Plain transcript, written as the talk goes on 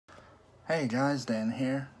Hey guys, Dan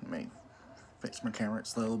here. Let me fix my camera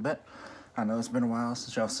just a little bit. I know it's been a while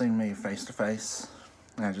since y'all seen me face to face.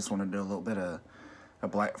 And I just want to do a little bit of a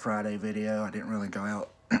Black Friday video. I didn't really go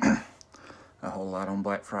out a whole lot on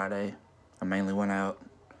Black Friday. I mainly went out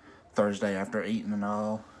Thursday after eating and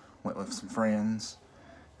all. Went with some friends.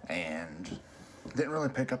 And didn't really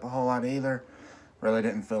pick up a whole lot either. Really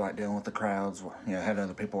didn't feel like dealing with the crowds. You know, I had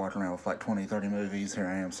other people walking around with like 20, 30 movies. Here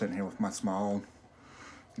I am sitting here with my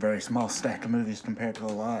very small stack of movies compared to a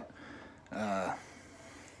lot.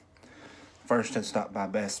 First I stopped by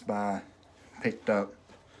Best Buy, picked up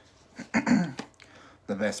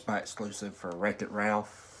the Best Buy exclusive for Wreck-It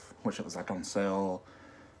Ralph, which it was like on sale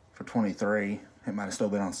for $23. It might have still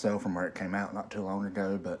been on sale from where it came out not too long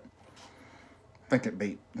ago, but I think it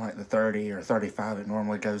beat like the 30 or 35 it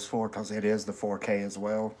normally goes for, because it is the 4K as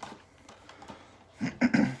well.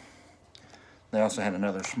 They also had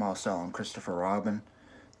another small sale on Christopher Robin.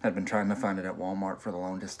 I've been trying to find it at Walmart for the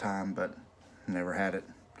longest time, but never had it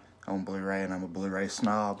on Blu-ray, and I'm a Blu-ray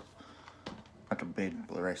snob. Like a big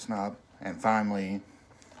Blu-ray snob. And finally,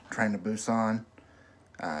 Train to Busan.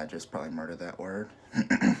 I just probably murdered that word.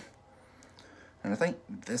 And I think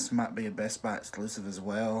this might be a Best Buy exclusive as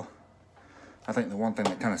well. I think the one thing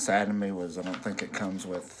that kind of saddened me was I don't think it comes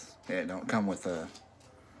with, it don't come with a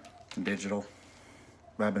digital.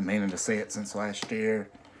 But I've been meaning to see it since last year.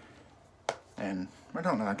 And I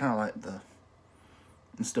don't know, I kind of like the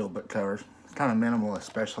steelbook covers. It's kind of minimal,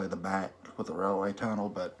 especially the back with the railway tunnel,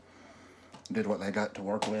 but did what they got to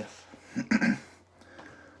work with.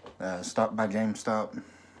 Stopped by GameStop,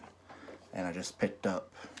 and I just picked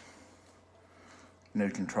up new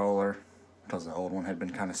controller because the old one had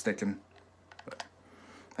been kind of sticking. But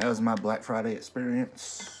that was my Black Friday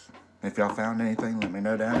experience. If y'all found anything, let me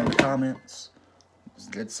know down in the comments. It's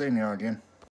good seeing y'all again.